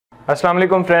अस्सलाम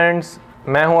वालेकुम फ्रेंड्स,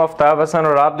 मैं हूं आफ्ताब हसन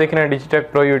और आप देख रहे हैं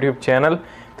डिजिटेक प्रो यूट्यूब चैनल।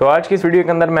 तो आज की इस वीडियो के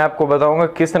अंदर मैं आपको बताऊंगा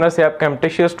किस तरह से आप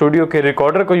कैम्टेशिया स्टूडियो के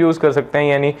रिकॉर्डर को यूज़ कर सकते हैं।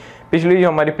 यानी पिछली जो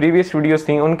हमारी प्रीवियस वीडियोस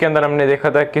थी उनके अंदर हमने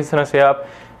देखा था किस तरह से आप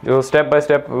जो स्टेप बाय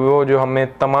स्टेप वो जो हमें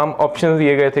तमाम ऑप्शंस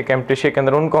दिए गए थे कैम्टेशिया के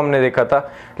अंदर उनको हमने देखा था।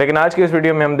 लेकिन आज की इस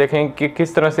वीडियो में हम देखेंगे कि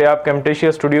किस तरह से आप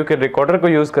कैम्टेशिया स्टूडियो के रिकॉर्डर को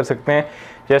यूज़ कर सकते हैं।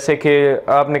 जैसे कि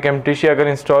आपने कैम्टेशिया अगर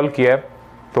इंस्टॉल किया है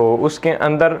तो उसके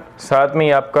अंदर साथ में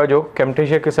ही आपका जो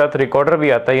कैम्टेशिया के साथ रिकॉर्डर भी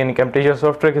आता है, यानी कैम्टेशिया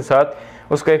सॉफ्टवेयर के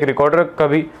साथ उसका एक रिकॉर्डर का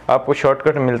भी आपको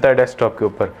शॉर्टकट मिलता है डेस्कटॉप के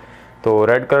ऊपर, तो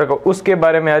रेड कलर का। उसके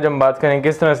बारे में आज हम बात करेंगे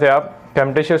किस तरह से आप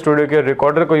कैम्टेशिया स्टूडियो के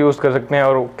रिकॉर्डर को यूज़ कर सकते हैं।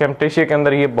 और कैम्टेशिया के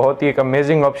अंदर ये बहुत ही एक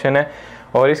अमेजिंग ऑप्शन है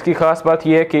और इसकी ख़ास बात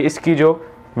यह है कि इसकी जो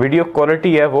वीडियो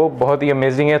क्वालिटी है वो बहुत ही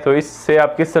अमेजिंग है। तो इससे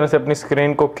आप किस तरह से अपनी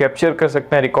स्क्रीन को कैप्चर कर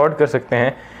सकते हैं, रिकॉर्ड कर सकते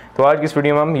हैं। तो आज की इस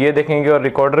वीडियो में हम ये देखेंगे और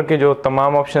रिकॉर्डर के जो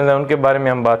तमाम ऑप्शंस हैं उनके बारे में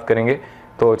हम बात करेंगे।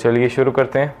 तो चलिए शुरू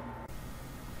करते हैं।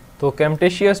 तो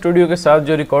कैम्टेशिया स्टूडियो के साथ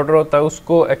जो रिकॉर्डर होता है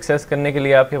उसको एक्सेस करने के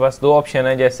लिए आपके पास दो ऑप्शन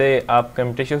है। जैसे आप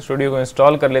कैम्टेशिया स्टूडियो को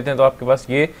इंस्टॉल कर लेते हैं तो आपके पास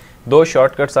ये दो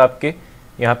शॉर्टकट्स आपके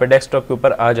यहाँ पे डेस्कटॉप के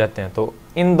ऊपर आ जाते हैं। तो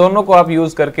इन दोनों को आप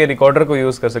यूज़ करके रिकॉर्डर को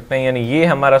यूज़ कर सकते हैं। यानी ये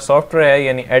हमारा सॉफ्टवेयर है,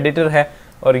 यानी एडिटर है,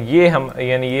 और ये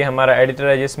हमारा एडिटर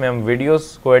है जिसमें हम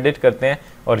वीडियोस को एडिट करते हैं।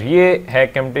 और ये है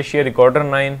कैम्टेशिया रिकॉर्डर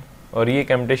 9 और ये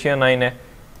कैम्टेशिया 9 है,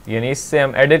 यानी इससे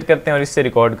हम एडिट करते हैं और इससे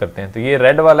रिकॉर्ड करते हैं। तो ये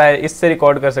रेड वाला है, इससे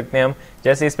रिकॉर्ड कर सकते हैं हम।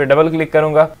 जैसे इस पर डबल क्लिक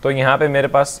करूंगा तो यहाँ पे मेरे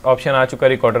पास ऑप्शन आ चुका है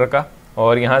रिकॉर्डर का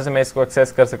और यहाँ से मैं इसको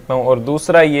एक्सेस कर सकता हूँ। और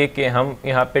दूसरा ये कि हम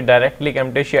यहाँ पे डायरेक्टली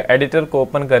कैम्टेशिया एडिटर को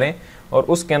ओपन करें और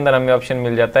उसके अंदर हमें ऑप्शन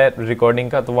मिल जाता है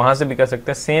रिकॉर्डिंग का, तो वहाँ से भी कर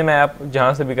सकते हैं। सेम है, आप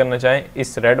जहाँ से भी करना चाहें।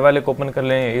 इस रेड वाले को ओपन कर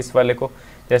लें, इस वाले को,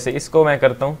 जैसे इसको मैं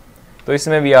करता हूँ तो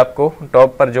इसमें भी आपको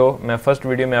टॉप पर जो मैं फर्स्ट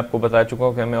वीडियो में आपको बता चुका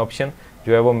हूँ कि हमें ऑप्शन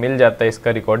जो है वो मिल जाता है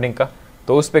इसका रिकॉर्डिंग का।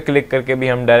 तो उस पर क्लिक करके भी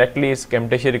हम डायरेक्टली इस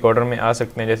कैम्टेशिया रिकॉर्डर में आ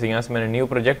सकते हैं। जैसे यहाँ से मैंने न्यू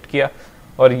प्रोजेक्ट किया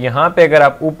और यहाँ पे अगर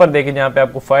आप ऊपर देखें जहाँ पे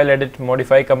आपको फाइल एडिट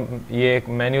मॉडिफाई का ये एक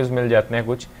मेन्यूज़ मिल जाते हैं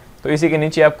कुछ, तो इसी के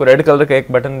नीचे आपको रेड कलर का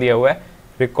एक बटन दिया हुआ है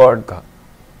रिकॉर्ड का।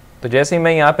 तो जैसे ही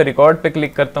मैं यहाँ पे रिकॉर्ड पे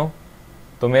क्लिक करता हूँ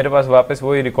तो मेरे पास वापस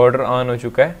वही रिकॉर्डर ऑन हो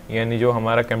चुका है, यानी जो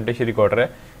हमारा कैम्टेशिया रिकॉर्डर है।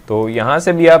 तो यहाँ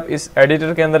से भी आप इस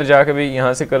एडिटर के अंदर जाकर भी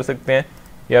यहाँ से कर सकते हैं,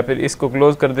 या फिर इसको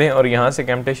क्लोज कर दें और यहाँ से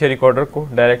कैम्टेशिया रिकॉर्डर को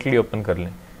डायरेक्टली ओपन कर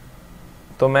लें।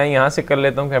 तो मैं यहाँ से कर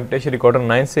लेता हूँ कैम्टेशिया रिकॉर्डर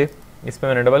 9 से। इस पर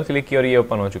मैंने डबल क्लिक किया और ये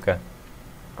ओपन हो चुका है।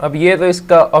 अब ये तो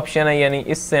इसका ऑप्शन है, यानी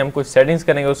इससे हम कुछ सेटिंग्स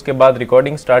करेंगे, उसके बाद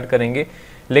रिकॉर्डिंग स्टार्ट करेंगे।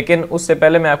 लेकिन उससे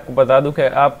पहले मैं आपको बता दूं कि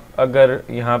आप अगर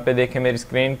यहाँ पे देखें मेरी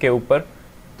स्क्रीन के ऊपर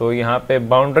तो यहाँ पे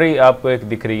बाउंड्री आपको एक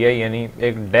दिख रही है, यानी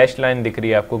एक डैश लाइन दिख रही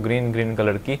है आपको ग्रीन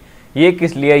कलर की। ये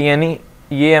किस लिए, यानी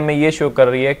ये हमें ये शो कर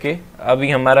रही है कि अभी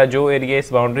हमारा जो एरिया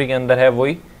इस बाउंड्री के अंदर है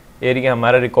वही एरिया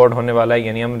हमारा रिकॉर्ड होने वाला है,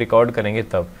 यानी हम रिकॉर्ड करेंगे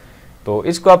तब। तो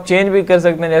इसको आप चेंज भी कर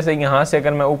सकते हैं। जैसे यहाँ से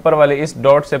अगर मैं ऊपर वाले इस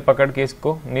डॉट से पकड़ के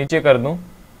इसको नीचे कर दूँ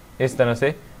इस तरह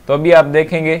से, तो अभी आप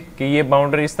देखेंगे कि ये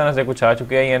बाउंड्री इस तरह से कुछ आ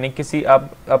चुकी है। यानी किसी आप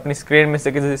अपनी स्क्रीन में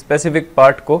से किसी स्पेसिफिक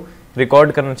पार्ट को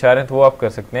रिकॉर्ड करना चाह रहे हैं तो वो आप कर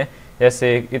सकते हैं।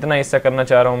 जैसे इतना हिस्सा करना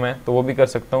चाह रहा हूँ मैं तो वो भी कर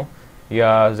सकता हूँ,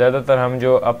 या ज़्यादातर हम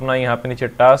जो अपना यहाँ पे नीचे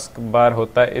टास्क बार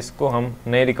होता है इसको हम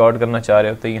नहीं रिकॉर्ड करना चाह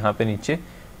रहे होते यहाँ पे नीचे,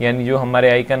 यानी जो हमारे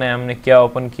आइकन है हमने क्या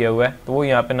ओपन किया हुआ है तो वो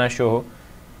यहाँ पे ना शो हो।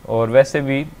 और वैसे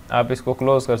भी आप इसको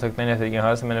क्लोज कर सकते हैं। जैसे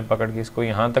यहाँ से मैंने पकड़ के इसको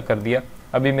यहाँ तक कर दिया,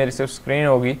 अभी मेरी सिर्फ स्क्रीन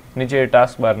होगी, नीचे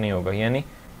टास्क बार नहीं होगा, यानी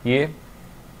ये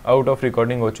आउट ऑफ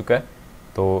रिकॉर्डिंग हो चुका है।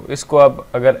 तो इसको आप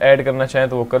अगर ऐड करना चाहें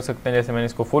तो वो कर सकते हैं। जैसे मैंने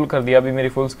इसको फुल कर दिया, अभी मेरी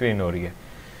फुल स्क्रीन हो रही है।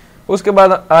 उसके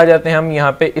बाद आ जाते हैं हम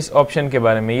यहाँ पे इस ऑप्शन के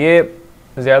बारे में। ये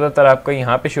ज़्यादातर आपका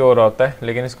यहाँ पे शो हो रहा होता है,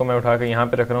 लेकिन इसको मैं उठा के यहाँ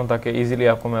पे रख रहा हूँ ताकि ईजिली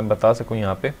आपको मैं बता सकूँ।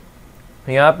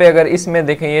 यहाँ पे अगर इसमें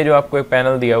देखें ये जो आपको एक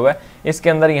पैनल दिया हुआ है इसके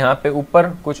अंदर यहाँ पे ऊपर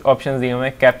कुछ ऑप्शन दिए हुए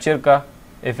हैं, कैप्चर का,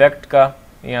 इफेक्ट का,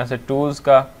 यहाँ से टूल्स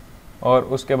का और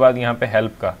उसके बाद यहाँ पे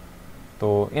हेल्प का।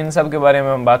 तो इन सब के बारे में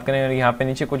हम बात करेंगे। और यहाँ पे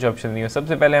नीचे कुछ ऑप्शन दिए हैं।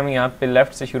 सबसे पहले हम यहाँ पे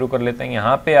लेफ्ट से शुरू कर लेते हैं।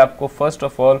 यहाँ पे आपको फर्स्ट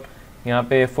ऑफ ऑल यहाँ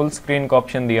पे फुल स्क्रीन का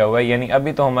ऑप्शन दिया हुआ है, यानी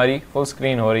अभी तो हमारी फुल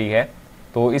स्क्रीन हो रही है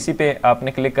तो इसी पे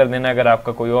आपने क्लिक कर देना। अगर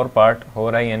आपका कोई और पार्ट हो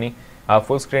रहा है, यानी आप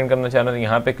फुल स्क्रीन करना चाह रहे हो तो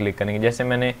यहाँ पे क्लिक करेंगे। जैसे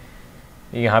मैंने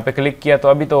यहाँ पे क्लिक किया तो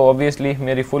अभी तो ऑब्वियसली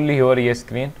मेरी फुल ही हो रही है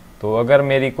स्क्रीन। तो अगर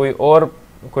मेरी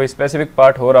कोई स्पेसिफिक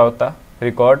पार्ट हो रहा होता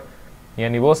रिकॉर्ड,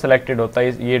 यानी वो सिलेक्टेड होता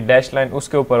है, ये डैश लाइन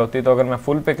उसके ऊपर होती, तो अगर मैं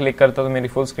फुल पे क्लिक करता तो मेरी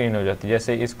फुल स्क्रीन हो जाती।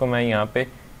 जैसे इसको मैं यहाँ पे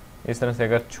इस तरह से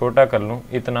अगर छोटा कर लूँ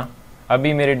इतना,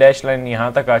 अभी मेरी डैश लाइन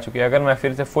यहाँ तक आ चुकी है। अगर मैं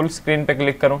फिर से फुल स्क्रीन पे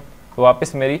क्लिक करूँ तो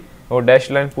वापस मेरी वो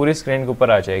डैश लाइन पूरी स्क्रीन के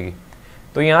ऊपर आ जाएगी।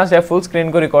 तो यहाँ से आप फुल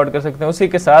स्क्रीन को रिकॉर्ड कर सकते हैं। उसी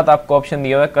के साथ आपको ऑप्शन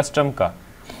दिया हुआ है कस्टम का।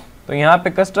 तो यहाँ पे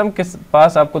कस्टम के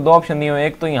पास आपको दो ऑप्शन दिए हुए हैं।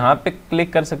 एक तो यहाँ पे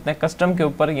क्लिक कर सकते हैं कस्टम के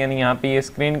ऊपर, यानी यहाँ पे ये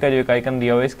स्क्रीन का जो एक आइकन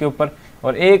दिया हुआ है इसके ऊपर,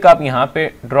 और एक आप यहाँ पे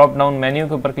ड्रॉप डाउन मेन्यू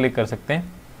के ऊपर क्लिक कर सकते हैं।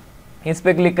 इस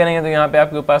पर क्लिक करेंगे तो यहाँ पे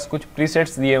आपके पास कुछ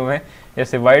प्रीसेट्स दिए हुए हैं,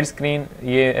 जैसे वाइड स्क्रीन,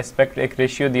 ये एस्पेक्ट एक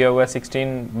रेशियो दिया हुआ है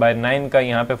 16:9 का,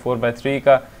 यहाँ पे 4:3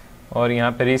 का, और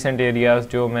यहाँ पे रीसेंट एरियाज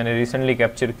जो मैंने रिसेंटली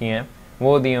कैप्चर किए हैं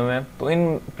वो दिए हुए हैं। तो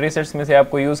इन प्रीसेट्स में से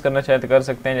आपको यूज़ करना चाहे तो कर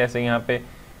सकते हैं। जैसे यहाँ पे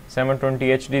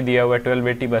 720 HD दिया हुआ है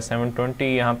 1280x720,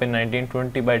 यहाँ पे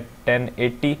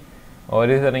 1920x1080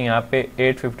 और इस तरह यहाँ पे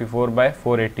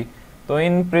 854x480। तो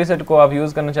इन प्रीसेट को आप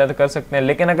यूज़ करना चाहते कर सकते हैं।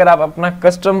 लेकिन अगर आप अपना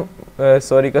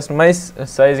कस्टमाइज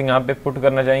साइज यहाँ पे पुट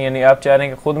करना चाहिए, यानी आप चाह रहे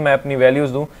हैं कि खुद मैं अपनी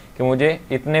वैल्यूज़ दूँ कि मुझे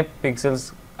इतने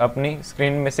पिक्सल्स अपनी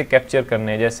स्क्रीन में से कैप्चर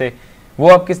करने हैं, जैसे वो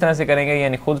आप किस तरह से करेंगे,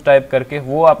 यानी खुद टाइप करके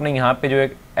वो आपने यहाँ पे जो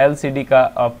एक LCD का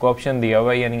आपको ऑप्शन दिया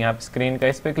हुआ है, यानी यहाँ पे स्क्रीन का,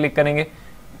 इस पर क्लिक करेंगे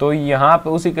तो यहाँ पे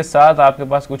उसी के साथ आपके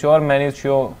पास कुछ और मेन्यूज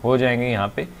शो हो जाएंगे। यहाँ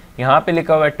पे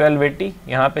लिखा हुआ है 1280,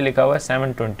 यहाँ पे लिखा हुआ है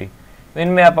 720। तो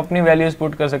इनमें आप अपनी वैल्यूज़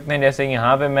पुट कर सकते हैं। जैसे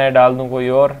यहाँ पे मैं डाल दूँ कोई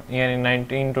और, यानी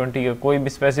 1920 का कोई भी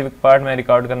स्पेसिफिक पार्ट मैं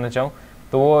रिकॉर्ड करना चाहूँ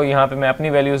तो वो यहाँ पे मैं अपनी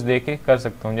वैल्यूज़ दे के कर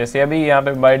सकता हूँ। जैसे अभी यहाँ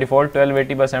पे बाय डिफ़ॉल्ट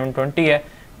 1280x720 है,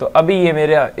 तो अभी ये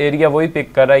मेरा एरिया वही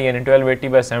पिक कर रहा है, यानी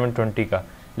 1280x720 का।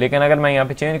 लेकिन अगर मैं यहाँ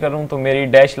पे चेंज करूँ तो मेरी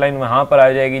डैश लाइन वहाँ पर आ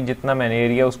जाएगी जितना मैंने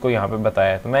एरिया उसको यहाँ पे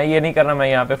बताया है। तो मैं ये नहीं कर रहा, मैं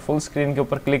यहाँ पे फुल स्क्रीन के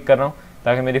ऊपर क्लिक कर रहा हूँ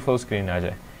ताकि मेरी फुल स्क्रीन आ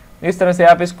जाए। इस तरह से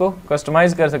आप इसको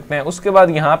कस्टमाइज़ कर सकते हैं। उसके बाद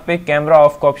यहाँ पे कैमरा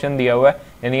ऑफ का ऑप्शन दिया हुआ है,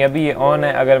 यानी अभी ये ऑन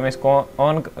है, अगर मैं इसको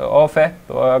ऑन ऑफ है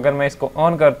तो अगर मैं इसको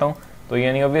ऑन करता हूँ तो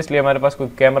यानी ऑब्वियसली हमारे पास कोई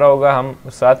कैमरा होगा, हम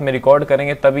साथ में रिकॉर्ड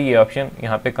करेंगे तभी ये ऑप्शन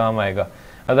यहाँ पे काम आएगा,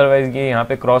 अदरवाइज़ ये यहाँ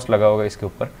पे क्रॉस लगा होगा इसके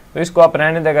ऊपर। तो इसको आप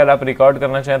रहने दें, अगर आप रिकॉर्ड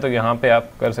करना चाहें तो यहाँ पे आप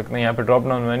कर सकते हैं। यहाँ पे ड्रॉप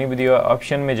डाउन मेन्यू भी दिया हुआ,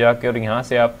 ऑप्शन में जाके और यहाँ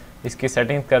से आप इसकी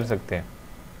सेटिंग कर सकते हैं।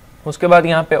 उसके बाद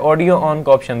यहाँ पे ऑडियो ऑन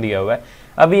का ऑप्शन दिया हुआ है।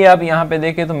 अभी आप यहाँ पे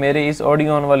देखें तो मेरे इस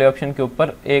ऑडियो ऑन वाले ऑप्शन के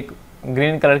ऊपर एक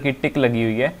ग्रीन कलर की टिक लगी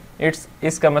हुई है।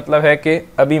 इसका मतलब है कि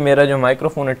अभी मेरा जो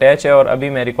माइक्रोफोन अटैच है और अभी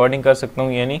मैं रिकॉर्डिंग कर सकता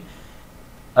हूँ, यानी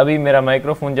अभी मेरा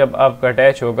माइक्रोफोन जब आपका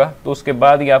अटैच होगा तो उसके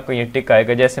बाद ही आपको ये टिक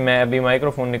आएगा। जैसे मैं अभी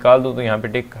माइक्रोफोन निकाल दूँ तो यहाँ पे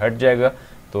टिक हट जाएगा,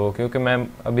 तो क्योंकि मैं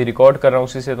अभी रिकॉर्ड कर रहा हूँ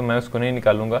उसी से, तो मैं उसको नहीं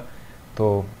निकालूंगा।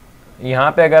 तो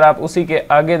यहाँ पे अगर आप उसी के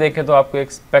आगे देखें तो आपको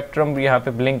एक स्पेक्ट्रम यहाँ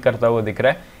पे ब्लिंक करता हुआ दिख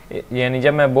रहा है, यानी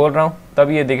जब मैं बोल रहा हूँ तब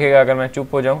ये दिखेगा, अगर मैं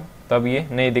चुप हो जाऊँ तब ये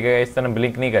नहीं दिखेगा, इस तरह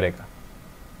ब्लिंक नहीं करेगा।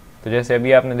 तो जैसे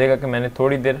अभी आपने देखा कि मैंने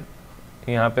थोड़ी देर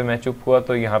यहाँ पे मैं चुप हुआ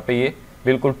तो यहाँ पे ये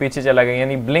बिल्कुल पीछे चला गया,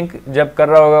 यानी ब्लिंक जब कर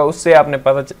रहा होगा उससे आपने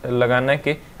पता लगाना है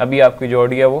कि अभी आपकी जो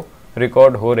ऑडियो है वो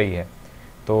रिकॉर्ड हो रही है।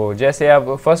 तो जैसे आप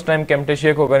फर्स्ट टाइम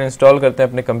कैम्टेशिया को अगर इंस्टॉल करते हैं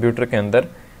अपने कंप्यूटर के अंदर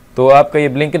तो आपका ये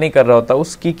ब्लिंक नहीं कर रहा होता,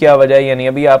 उसकी क्या वजह है, यानी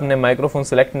अभी आपने माइक्रोफोन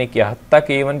सेलेक्ट नहीं किया, हत्ता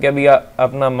कि इवन कि अभी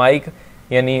अपना माइक,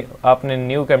 यानी आपने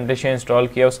न्यू कैम्टेशिया इंस्टॉल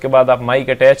किया उसके बाद आप माइक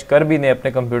अटैच कर भी दें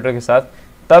अपने कंप्यूटर के साथ,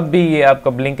 तब भी ये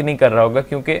आपका ब्लिंक नहीं कर रहा होगा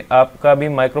क्योंकि आपका भी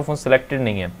माइक्रोफोन सेलेक्टेड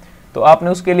नहीं है। तो आपने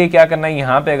उसके लिए क्या करना है,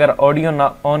 यहाँ पे अगर ऑडियो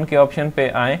ऑन के ऑप्शन पे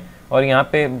आएँ और यहाँ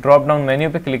पे ड्रॉप डाउन मेन्यू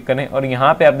पे क्लिक करें और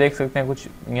यहाँ पे आप देख सकते हैं कुछ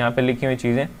यहाँ पे लिखी हुई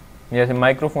चीज़ें, जैसे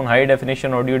microphone high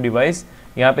definition audio device,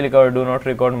 यहाँ पे लिखा हुआ डू नॉट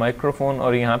रिकॉर्ड माइक्रोफोन,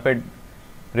 और यहाँ पे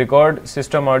रिकॉर्ड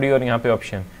सिस्टम ऑडियो, और यहाँ पे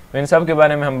ऑप्शन। तो इन सब के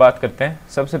बारे में हम बात करते हैं।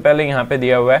 सबसे पहले यहाँ पे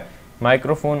दिया हुआ है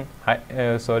माइक्रोफोन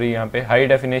यहाँ पे हाई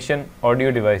डेफिनेशन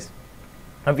ऑडियो डिवाइस।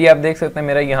 अभी आप देख सकते हैं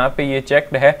मेरा यहाँ पे ये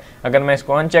चेक्ड है, अगर मैं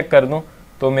इसको अनचेक कर दूँ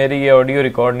तो मेरी ये ऑडियो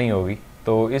रिकॉर्ड नहीं होगी,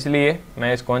 तो इसलिए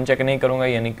मैं इसको अनचेक नहीं करूँगा,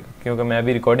 यानी क्योंकि मैं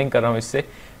अभी रिकॉर्डिंग कर रहा हूँ इससे।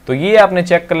 तो ये आपने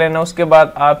चेक कर लेना। उसके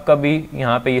बाद आपका भी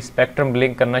यहाँ पे ये स्पेक्ट्रम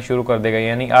ब्लिंक करना शुरू कर देगा,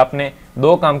 यानी आपने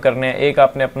दो काम करने हैं, एक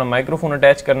आपने अपना माइक्रोफोन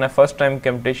अटैच करना है फर्स्ट टाइम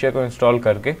कैम्टेशिया को इंस्टॉल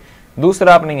करके,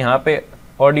 दूसरा आपने यहाँ पे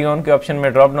ऑडियो ऑन के ऑप्शन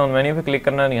में ड्रॉप डाउन मेन्यू पे क्लिक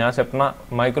करना है, यहाँ से अपना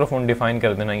माइक्रोफोन डिफाइन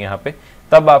कर देना यहाँ पे,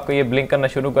 तब आपको ये ब्लिंक करना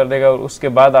शुरू कर देगा और उसके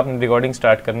बाद आपने रिकॉर्डिंग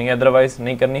स्टार्ट करनी है, अदरवाइज़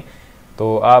नहीं करनी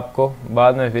तो आपको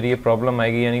बाद में फिर ये प्रॉब्लम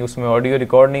आएगी, यानी उसमें ऑडियो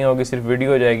रिकॉर्ड नहीं होगी, सिर्फ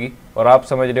वीडियो हो जाएगी और आप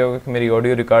समझ रहे होगे कि मेरी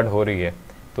ऑडियो रिकॉर्ड हो रही है,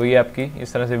 तो ये आपकी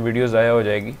इस तरह से वीडियो ज़ाया हो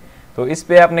जाएगी। तो इस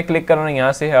पर आपने क्लिक करना है,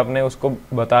 यहाँ से आपने उसको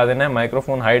बता देना है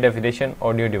microphone high definition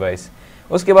audio device.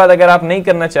 उसके बाद अगर आप नहीं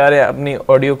करना चाह रहे अपनी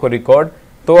ऑडियो को रिकॉर्ड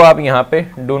तो आप यहाँ पे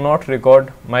डू नॉट रिकॉर्ड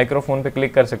माइक्रोफोन पे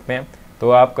क्लिक कर सकते हैं,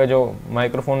 तो आपका जो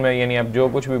माइक्रोफोन में यानी आप जो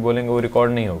कुछ भी बोलेंगे वो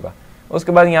रिकॉर्ड नहीं होगा।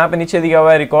 उसके बाद यहाँ पे नीचे दिया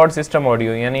हुआ है रिकॉर्ड सिस्टम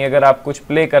ऑडियो, यानी अगर आप कुछ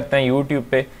प्ले करते हैं यूट्यूब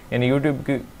पे, यानी यूट्यूब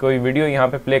की कोई वीडियो यहाँ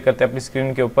पे प्ले करते हैं अपनी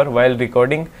स्क्रीन के ऊपर वाइल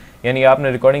रिकॉर्डिंग, यानी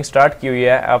आपने रिकॉर्डिंग स्टार्ट की हुई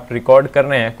है, आप रिकॉर्ड कर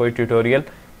रहे हैं कोई ट्यूटोरियल,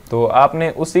 तो आपने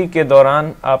उसी के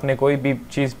दौरान आपने कोई भी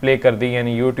चीज़ प्ले कर दी,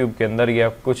 यानी यूट्यूब के अंदर या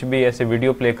कुछ भी ऐसे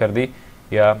वीडियो प्ले कर दी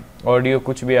या ऑडियो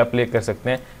कुछ भी आप प्ले कर सकते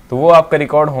हैं, तो वो आपका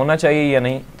रिकॉर्ड होना चाहिए या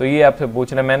नहीं, तो ये आपसे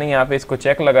पूछना है। मैंने यहाँ पे इसको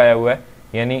चेक लगाया हुआ है,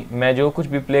 यानी मैं जो कुछ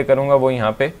भी प्ले करूँगा वो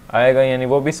यहाँ पे आएगा, यानी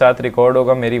वो भी साथ रिकॉर्ड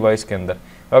होगा मेरी वॉइस के अंदर।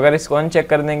 तो अगर इसको अनचेक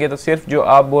कर देंगे तो सिर्फ जो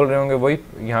आप बोल रहे होंगे वही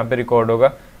यहाँ पे रिकॉर्ड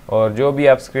होगा और जो भी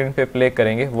आप स्क्रीन पे प्ले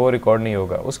करेंगे वो रिकॉर्ड नहीं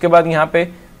होगा। उसके बाद यहाँ पे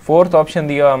फोर्थ ऑप्शन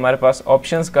दिया हुआ हमारे पास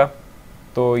ऑप्शंस का,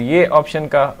 तो ये ऑप्शन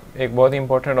का एक बहुत ही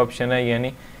इंपॉर्टेंट ऑप्शन है,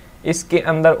 यानी इसके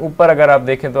अंदर ऊपर अगर आप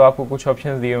देखें तो आपको कुछ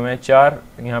ऑप्शंस दिए हुए हैं, 4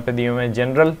 यहाँ पे दिए हुए हैं,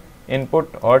 general, input,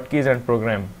 hotkeys and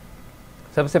programme.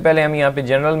 सबसे पहले हम यहाँ पे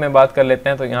जनरल में बात कर लेते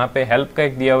हैं। तो यहाँ पे हेल्प का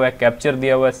एक दिया हुआ है, कैप्चर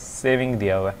दिया हुआ है, सेविंग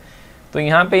दिया हुआ है। तो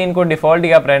यहाँ पे इनको डिफ़ॉल्ट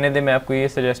ही आप रहने दें। मैं आपको ये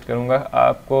सजेस्ट करूँगा,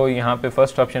 आपको यहाँ पे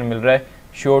फर्स्ट ऑप्शन मिल रहा है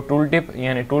शो टूल टिप,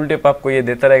 यानी टूल टिप आपको ये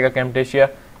देता रहेगा कैम्टेशिया।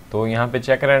 तो यहाँ पे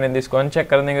चेक रहने दें, इसको अनचेक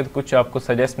कर देंगे तो कुछ आपको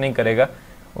सजेस्ट नहीं करेगा।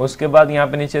 उसके बाद यहाँ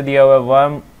पे नीचे दिया हुआ है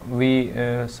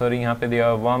यहाँ पे दिया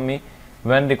हुआ है warm me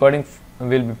when recording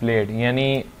will be played,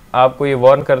 यानी आपको ये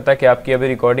वार्न करता है कि आपकी अभी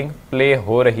रिकॉर्डिंग प्ले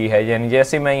हो रही है। यानी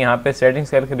जैसे मैं यहाँ पे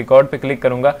सेटिंग्स करके रिकॉर्ड पे क्लिक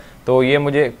करूँगा तो ये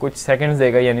मुझे कुछ सेकंड्स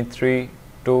देगा, यानी 3,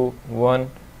 2, 1,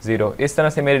 0, इस तरह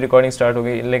से मेरी रिकॉर्डिंग स्टार्ट हो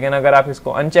गई। लेकिन अगर आप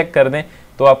इसको अनचेक कर दें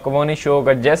तो आपको वो नहीं शो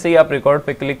होगा। जैसे ही आप रिकॉर्ड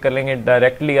पे क्लिक कर लेंगे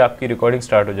डायरेक्टली आपकी रिकॉर्डिंग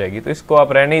स्टार्ट हो जाएगी। तो इसको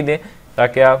आप रहने ही दें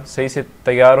ताकि आप सही से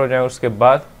तैयार हो जाएं। उसके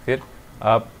बाद फिर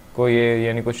आपको ये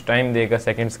यानी कुछ टाइम देगा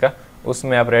सेकंड्स का,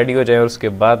 उसमें आप रेडी हो जाएं और उसके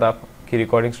बाद आपकी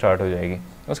रिकॉर्डिंग स्टार्ट हो जाएगी।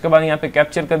 उसके बाद यहाँ पे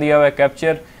कैप्चर का दिया हुआ है,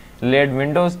 कैप्चर लेड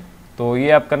विंडोज़। तो ये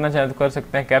आप करना चाहें तो कर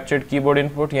सकते हैं। कैप्चर्ड कीबोर्ड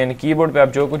इनपुट, यानी कीबोर्ड पे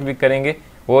आप जो कुछ भी करेंगे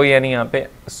वो यानी यहाँ पे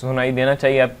सुनाई देना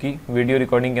चाहिए आपकी वीडियो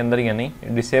रिकॉर्डिंग के अंदर या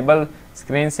नहीं। Disable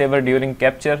screen saver during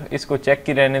capture, इसको चेक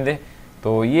की रहने दें।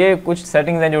 तो ये कुछ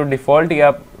सेटिंग्स हैं जो डिफ़ॉल्ट ही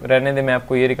आप रहने दें, मैं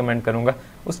आपको ये रिकमेंड करूँगा।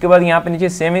 उसके बाद यहाँ पे नीचे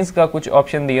सेविंग्स का कुछ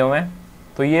ऑप्शन दिए हुए हैं।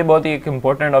 तो ये बहुत ही एक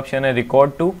इंपॉर्टेंट ऑप्शन है,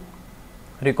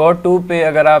 रिकॉर्ड टू पे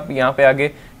अगर आप यहाँ पे आगे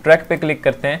ट्रैक पे क्लिक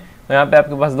करते हैं तो यहाँ पे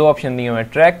आपके पास 2 ऑप्शन दिए हुए हैं,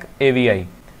 ट्रैक, AVI।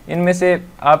 इनमें से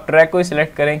आप ट्रैक को ही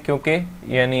सिलेक्ट करें, क्योंकि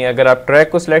यानी अगर आप ट्रैक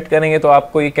को सिलेक्ट करेंगे तो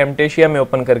आपको ये कैम्टेशिया में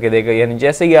ओपन करके देगा। यानी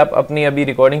जैसे ही आप अपनी अभी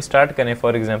रिकॉर्डिंग स्टार्ट करें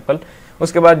फॉर एग्जांपल,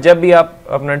 उसके बाद जब भी आप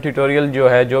अपना ट्यूटोरियल जो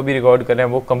है जो भी रिकॉर्ड कर रहे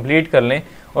हैं वो कंप्लीट कर लें,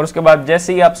 और उसके बाद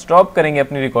जैसे ही आप स्टॉप करेंगे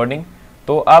अपनी रिकॉर्डिंग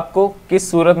तो आपको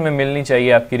किस सूरत में मिलनी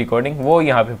चाहिए आपकी रिकॉर्डिंग, वो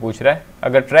यहाँ पे पूछ रहा है।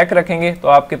 अगर ट्रैक रखेंगे तो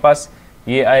आपके पास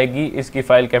ये आएगी इसकी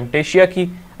फाइल कैम्टेशिया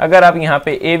की। अगर आप यहाँ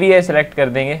पे AVI सेलेक्ट कर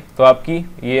देंगे तो आपकी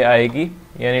ये आएगी,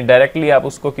 यानी डायरेक्टली आप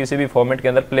उसको किसी भी फॉर्मेट के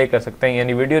अंदर प्ले कर सकते हैं,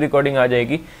 यानी वीडियो रिकॉर्डिंग आ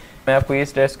जाएगी। मैं आपको ये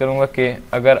सजेस्ट करूँगा कि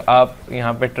अगर आप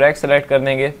यहाँ पे ट्रैक सेलेक्ट कर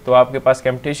देंगे तो आपके पास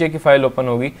कैम्टेशिया की फाइल ओपन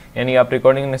होगी, यानी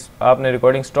आपने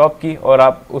रिकॉर्डिंग स्टॉप की और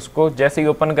आप उसको जैसे ही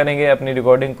ओपन करेंगे अपनी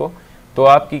रिकॉर्डिंग को तो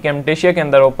आपकी कैम्टेशिया के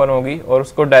अंदर ओपन होगी और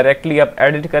उसको डायरेक्टली आप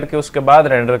एडिट करके उसके बाद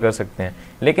रेंडर कर सकते हैं।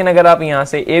 लेकिन अगर आप यहाँ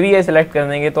से AVI सेलेक्ट कर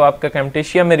देंगे तो आपका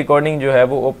कैम्टेशिया में रिकॉर्डिंग जो है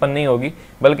वो ओपन नहीं होगी,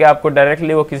 बल्कि आपको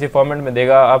डायरेक्टली वो किसी फॉर्मेट में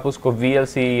देगा। आप उसको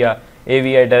VLC या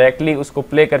AVI डायरेक्टली उसको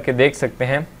प्ले करके देख सकते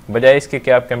हैं, बजाय इसके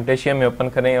कि आप कैम्टेशिया में ओपन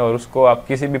करें और उसको आप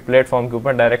किसी भी प्लेटफॉर्म के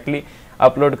ऊपर डायरेक्टली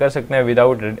अपलोड कर सकते हैं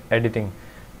विदाउट एडिटिंग।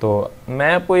 तो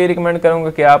मैं आपको ये रिकमेंड करूँगा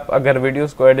कि आप अगर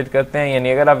वीडियोस को एडिट करते हैं,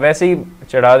 यानी अगर आप वैसे ही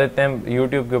चढ़ा देते हैं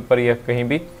यूट्यूब के ऊपर या कहीं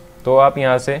भी, तो आप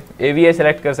यहाँ से AVI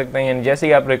सेलेक्ट कर सकते हैं। यानी जैसे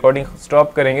ही आप रिकॉर्डिंग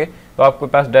स्टॉप करेंगे तो आपके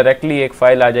पास डायरेक्टली एक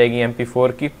फ़ाइल आ जाएगी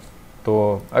MP4 की।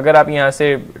 तो अगर आप यहाँ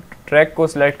से ट्रैक को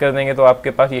सिलेक्ट कर देंगे तो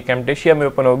आपके पास ये कैम्टेशिया में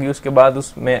ओपन होगी, उसके बाद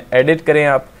उसमें एडिट करें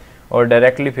आप और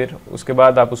डायरेक्टली फिर उसके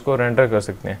बाद आप उसको रेंडर कर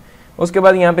सकते हैं। उसके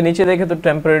बाद यहाँ पे नीचे देखें तो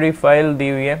टेम्परेरी फाइल दी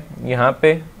हुई है। यहाँ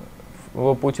पे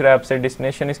वो पूछ रहा है आपसे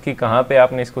डेस्टिनेशन इसकी कहाँ पे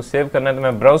आपने इसको सेव करना है। तो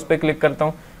मैं ब्राउज पे क्लिक करता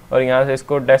हूँ और यहाँ से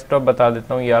इसको डेस्कटॉप बता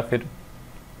देता हूँ, या फिर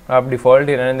आप डिफ़ॉल्ट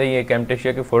ही रहने दें, ये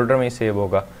कैम्टेशिया के फोल्डर में ही सेव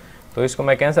होगा। तो इसको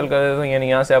मैं कैंसिल कर देता हूँ, यानी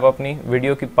यहाँ से आप अपनी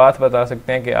वीडियो की पाथ बता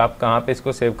सकते हैं कि आप कहाँ पे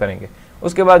इसको सेव करेंगे।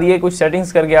 उसके बाद ये कुछ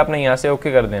सेटिंग्स करके आपने यहाँ से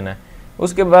ओके कर देना है।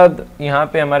 उसके बाद यहाँ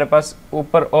पे हमारे पास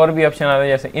ऊपर और भी ऑप्शन आ रहा है,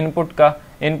 जैसे इनपुट का।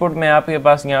 इनपुट में आपके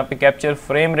पास यहाँ पे कैप्चर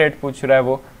फ्रेम रेट पूछ रहा है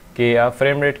वो कि आप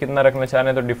फ्रेम रेट कितना रखना चाह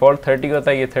रहे हैं। तो डिफ़ॉल्ट 30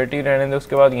 होता है, ये 30 रहने दें।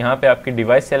 उसके बाद यहाँ पे आपकी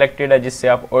डिवाइस सेलेक्टेड है जिससे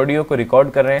आप ऑडियो को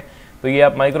रिकॉर्ड कर रहे हैं, तो ये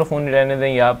आप माइक्रोफोन रहने दें,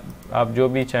 या आप जो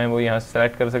भी चाहें वो यहाँ से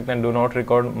सेलेक्ट कर सकते हैं, डू नॉट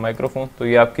रिकॉर्ड माइक्रोफोन। तो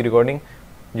ये आपकी रिकॉर्डिंग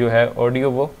जो है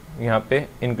ऑडियो वो यहाँ पे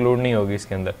इंक्लूड नहीं होगी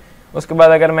इसके अंदर। उसके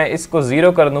बाद अगर मैं इसको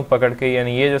 0 कर दूँ पकड़ के,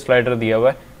 यानी ये जो स्लाइडर दिया हुआ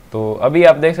है, तो अभी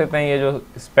आप देख सकते हैं ये जो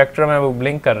स्पेक्ट्रम है वो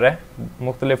ब्लिंक कर रहा है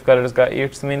मुख्तलिफ कलर्स का।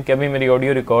 इट्स मीन कि अभी मेरी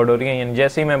ऑडियो रिकॉर्ड हो रही है, यानी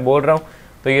जैसे ही मैं बोल रहा हूँ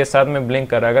तो ये साथ में ब्लिंक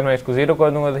कर रहा है। अगर मैं इसको 0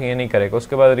 कर दूंगा तो ये नहीं करेगा।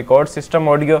 उसके बाद रिकॉर्ड सिस्टम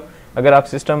ऑडियो, अगर आप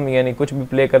सिस्टम यानी कुछ भी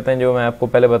प्ले करते हैं जो मैं आपको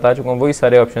पहले बता चुका हूँ वही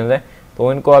सारे ऑप्शन हैं,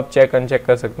 तो इनको आप चेक अनचेक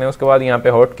कर सकते हैं। उसके बाद यहाँ पे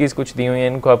हॉट कीज़ कुछ दी हुई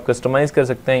हैं, इनको आप कस्टमाइज़ कर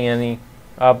सकते हैं, यानी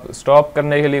आप स्टॉप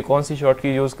करने के लिए कौन सी शॉर्ट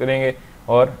की यूज़ करेंगे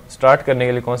और स्टार्ट करने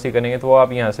के लिए कौन सी करेंगे, तो वो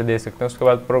आप यहाँ से दे सकते हैं। उसके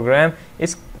बाद प्रोग्राम,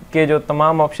 इसके जो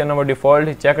तमाम ऑप्शन है वो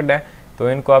डिफ़ॉल्ट चेकड है, तो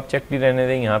इनको आप चेक ही रहने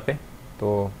दें यहाँ पे।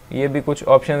 तो ये भी कुछ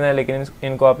ऑप्शन हैं, लेकिन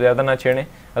इनको आप ज़्यादा ना छेड़ें,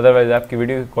 अदरवाइज़ आपकी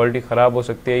वीडियो की क्वालिटी ख़राब हो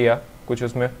सकती है या कुछ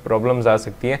उसमें प्रॉब्लम्स आ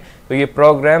सकती है। तो ये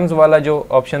प्रोग्राम्स वाला जो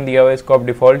ऑप्शन दिया हुआ है इसको आप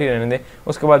डिफ़ॉल्ट ही रहने दें।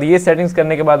 उसके बाद ये सेटिंग्स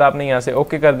करने के बाद आपने यहाँ से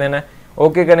ओके कर देना है।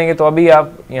 ओके करेंगे तो अभी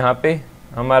आप यहाँ पे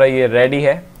हमारा ये रेडी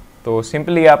है। तो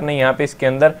सिंपली आपने यहाँ पे इसके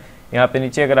अंदर यहाँ पे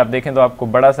नीचे अगर आप देखें तो आपको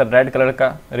बड़ा सा रेड कलर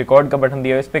का रिकॉर्ड का बटन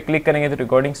दिया है, इस पर क्लिक करेंगे तो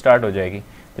रिकॉर्डिंग स्टार्ट हो जाएगी।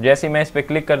 तो जैसे ही मैं इस पर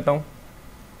क्लिक करता हूँ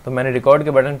तो मैंने रिकॉर्ड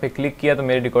के बटन पे क्लिक किया तो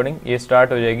मेरी रिकॉर्डिंग ये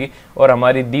स्टार्ट हो जाएगी और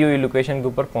हमारी दी हुई लोकेशन के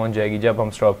ऊपर पहुंच जाएगी जब हम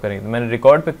स्टॉप करेंगे। तो मैंने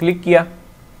रिकॉर्ड पे क्लिक किया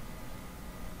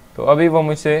तो अभी वो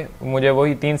मुझे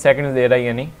वही 3 सेकंड दे रहा है,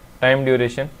 यानी टाइम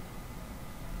ड्यूरेशन।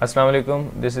 अस्सलाम वालेकुम,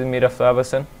 दिस इज़ मीर आफ्ताब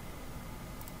हसन।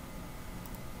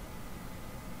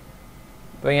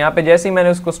 तो यहाँ पे जैसे ही मैंने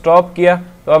उसको स्टॉप किया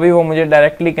तो अभी वो मुझे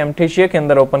डायरेक्टली कैम्टेशिया के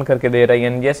अंदर ओपन करके दे रहा है,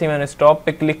 यानी जैसे ही मैंने स्टॉप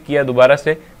पे क्लिक किया दोबारा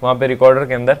से वहाँ पे रिकॉर्डर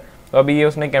के अंदर, तो अभी ये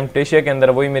उसने कैम्टेशिया के अंदर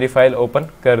वही मेरी फ़ाइल ओपन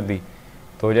कर दी।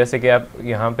 तो जैसे कि आप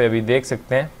यहाँ पे अभी देख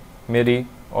सकते हैं मेरी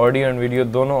ऑडियो एंड वीडियो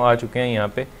दोनों आ चुके हैं यहाँ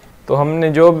पे। तो हमने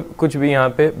जो कुछ भी यहाँ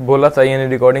पे बोला था यानी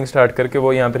रिकॉर्डिंग स्टार्ट करके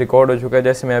वो यहाँ पे रिकॉर्ड हो चुका है।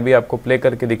 जैसे मैं अभी आपको प्ले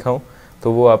करके दिखाऊँ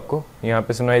तो वो आपको यहाँ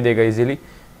पे सुनाई देगा इजीली।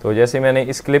 तो जैसे मैंने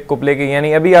इस क्लिप को प्ले किया,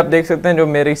 यानी अभी आप देख सकते हैं जो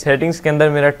मेरी सेटिंग्स के अंदर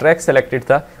मेरा ट्रैक सेलेक्टेड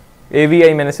था,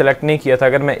 AVI मैंने सेलेक्ट नहीं किया था।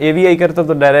 अगर मैं AVI करता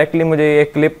तो डायरेक्टली मुझे ये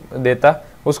क्लिप देता,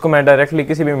 उसको मैं डायरेक्टली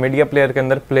किसी भी मीडिया प्लेयर के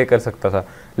अंदर प्ले कर सकता था,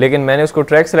 लेकिन मैंने उसको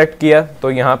ट्रैक सेलेक्ट किया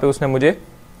तो यहाँ पे उसने मुझे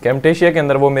कैम्टेशिया के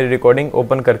अंदर वो मेरी रिकॉर्डिंग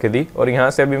ओपन करके दी। और यहाँ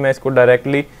से अभी मैं इसको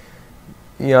डायरेक्टली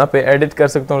यहाँ पे एडिट कर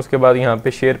सकता हूँ, उसके बाद यहाँ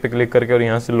पे शेयर पे क्लिक करके और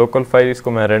यहाँ से लोकल फाइल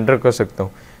इसको मैं रेंडर कर सकता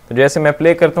हूँ। तो जैसे मैं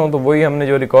प्ले करता हूँ तो वही हमने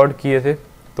जो रिकॉर्ड किए थे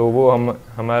तो वो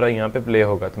हमारा यहाँ पे प्ले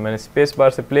होगा। तो मैंने स्पेस बार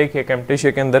से प्ले किया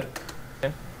कैम्टेशिया के अंदर।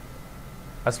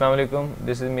 अस्सलाम वालेकुम,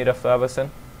 दिस इज़ मीर आफ्ताब हसन।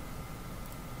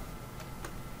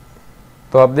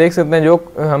 तो आप देख सकते हैं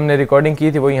जो हमने रिकॉर्डिंग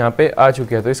की थी वो यहाँ पे आ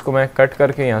चुकी है। तो इसको मैं कट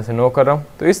करके यहाँ से नो कर रहा हूँ।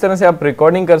 तो इस तरह से आप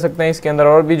रिकॉर्डिंग कर सकते हैं। इसके अंदर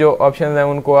और भी जो ऑप्शन हैं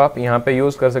उनको आप यहाँ पे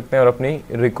यूज़ कर सकते हैं और अपनी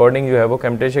रिकॉर्डिंग जो है वो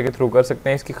कैम्टेशिया के थ्रू कर सकते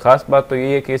हैं। इसकी खास बात तो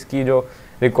ये है कि इसकी जो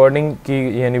रिकॉर्डिंग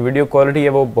की यानी वीडियो क्वालिटी है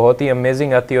वो बहुत ही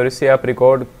अमेजिंग आती है और इससे आप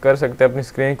रिकॉर्ड कर सकते हैं अपनी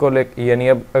स्क्रीन को यानी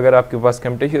अब अगर आपके पास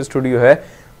कैम्टेशिया स्टूडियो है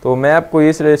तो मैं आपको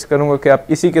ये सजेस्ट करूँगा कि आप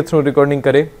इसी के थ्रू रिकॉर्डिंग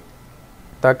करें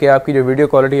ताकि आपकी जो वीडियो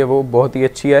क्वालिटी है वो बहुत ही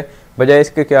अच्छी है, बजाय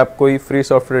इसके कि आप कोई फ्री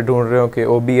सॉफ्टवेयर ढूंढ रहे हो कि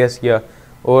OBS या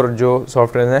और जो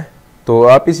सॉफ्टवेयर हैं। तो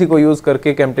आप इसी को यूज़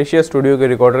करके कैम्टेशिया स्टूडियो के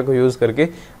रिकॉर्डर को यूज़ करके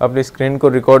अपनी स्क्रीन को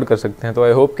रिकॉर्ड कर सकते हैं। तो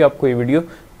आई होप कि आपको ये वीडियो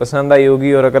पसंद आई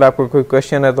होगी और अगर आपको कोई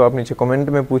क्वेश्चन है तो आप नीचे कमेंट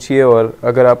में पूछिए और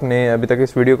अगर आपने अभी तक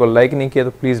इस वीडियो को लाइक नहीं किया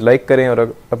तो प्लीज़ लाइक करें और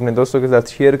अपने दोस्तों के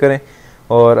साथ शेयर करें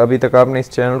और अभी तक आपने इस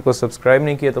चैनल को सब्सक्राइब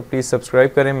नहीं किया तो प्लीज़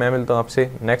सब्सक्राइब करें। मैं मिलता हूँ आपसे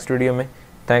नेक्स्ट वीडियो में।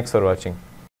 Thanks for watching.